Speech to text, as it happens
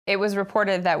It was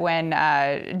reported that when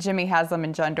Jimmy Haslam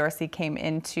and John Dorsey came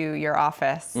into your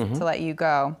office to let you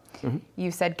go, you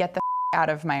said, "Get the out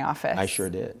of my office." I sure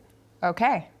did.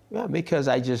 Okay. Yeah, because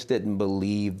I just didn't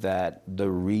believe that the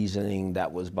reasoning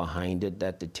that was behind it,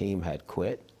 that the team had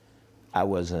quit, I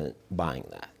wasn't buying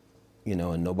that. You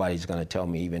know, and nobody's going to tell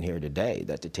me even here today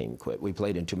that the team quit. We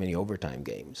played in too many overtime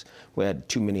games. We had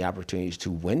too many opportunities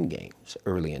to win games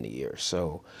early in the year.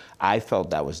 So I felt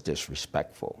that was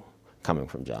disrespectful coming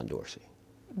from John Dorsey.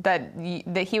 That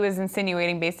he was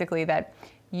insinuating basically that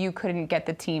you couldn't get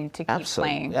the team to keep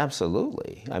playing.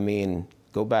 Absolutely. I mean,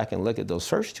 go back and look at those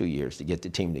first 2 years to get the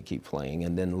team to keep playing,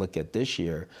 and then look at this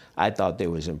year. I thought there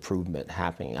was improvement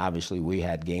happening. Obviously, we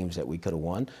had games that we could have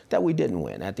won that we didn't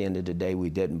win. At the end of the day, we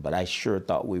didn't, but I sure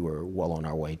thought we were well on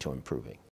our way to improving.